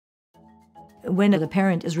When the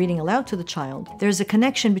parent is reading aloud to the child, there's a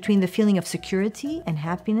connection between the feeling of security and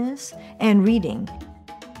happiness and reading.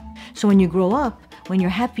 So when you grow up, when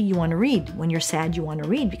you're happy, you want to read. When you're sad, you want to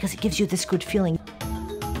read because it gives you this good feeling.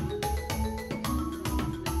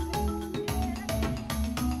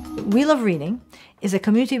 We Love Reading is a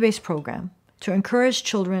community-based program to encourage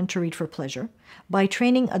children to read for pleasure by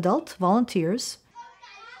training adult volunteers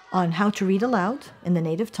on how to read aloud in the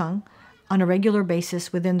native tongue on a regular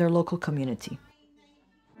basis within their local community.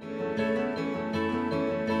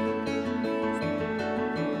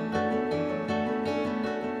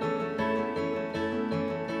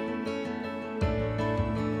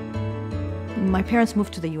 My parents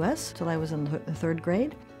moved to the US till I was in the third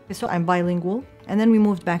grade. So I'm bilingual, and then we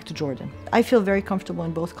moved back to Jordan. I feel very comfortable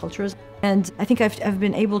in both cultures, and I think I've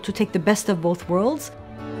been able to take the best of both worlds.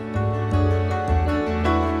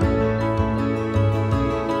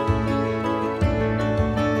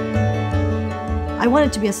 I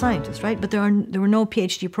wanted to be a scientist, right? But there were no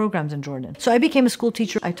PhD programs in Jordan. So I became a school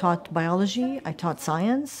teacher. I taught biology, I taught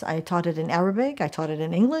science, I taught it in Arabic, I taught it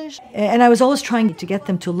in English. And I was always trying to get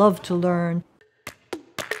them to love to learn.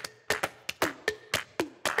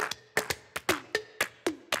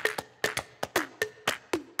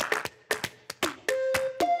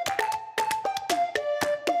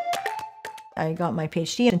 I got my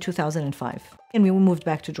PhD in 2005, and we moved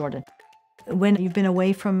back to Jordan. When you've been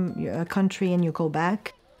away from a country and you go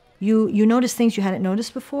back, you notice things you hadn't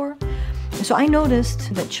noticed before. So I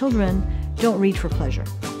noticed that children don't read for pleasure.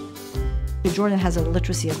 Jordan has a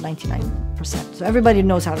literacy of 99%, so everybody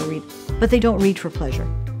knows how to read, but they don't read for pleasure.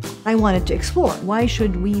 I wanted to explore, why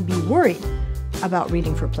should we be worried about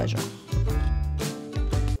reading for pleasure?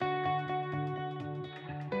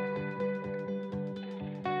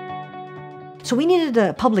 So we needed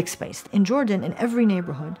a public space. In Jordan, in every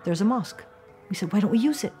neighborhood, there's a mosque. We said, why don't we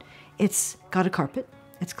use it? It's got a carpet,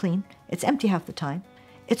 it's clean, it's empty half the time,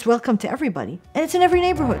 it's welcome to everybody, and it's in every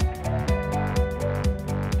neighborhood.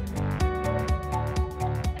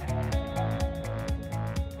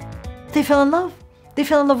 They fell in love. They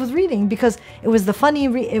fell in love with reading because it was the funny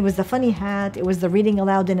hat, it was the reading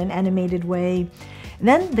aloud in an animated way. And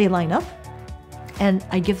then they line up, and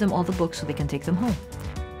I give them all the books so they can take them home.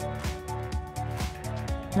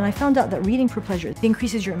 And I found out that reading for pleasure, it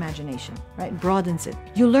increases your imagination, right? Broadens it.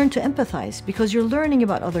 You learn to empathize because you're learning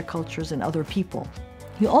about other cultures and other people.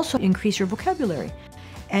 You also increase your vocabulary,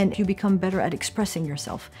 and you become better at expressing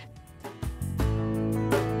yourself.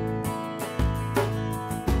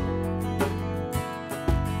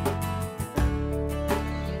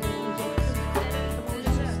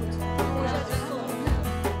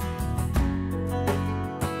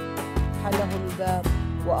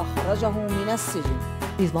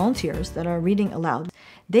 These volunteers that are reading aloud,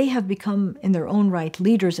 they have become, in their own right,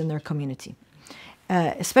 leaders in their community,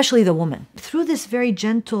 especially the women. Through this very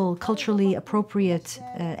gentle, culturally appropriate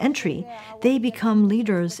entry, they become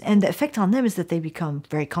leaders, and the effect on them is that they become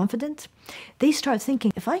very confident. They start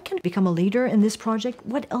thinking, if I can become a leader in this project,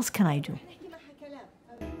 what else can I do?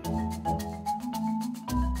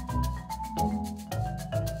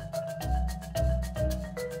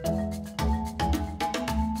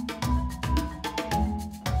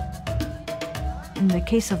 In the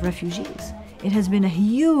case of refugees, it has been a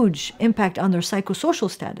huge impact on their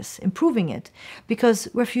psychosocial status, improving it, because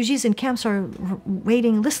refugees in camps are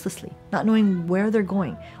waiting listlessly, not knowing where they're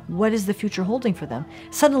going, what is the future holding for them.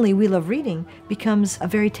 Suddenly, We Love Reading becomes a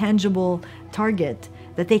very tangible target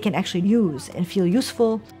that they can actually use and feel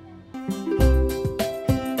useful.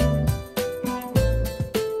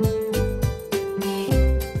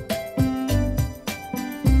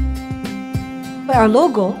 Our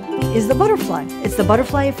logo is the butterfly. It's the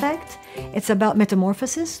butterfly effect. It's about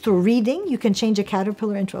metamorphosis. Through reading, you can change a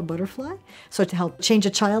caterpillar into a butterfly. So to help change a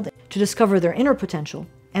child to discover their inner potential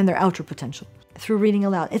and their outer potential through reading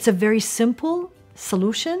aloud. It's a very simple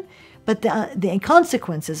solution, but the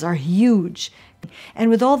consequences are huge. And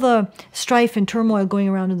with all the strife and turmoil going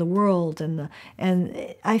around in the world, and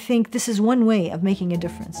I think this is one way of making a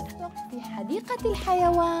difference.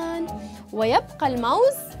 ويبقى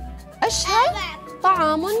الموز أشهى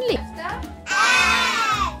طعام لي.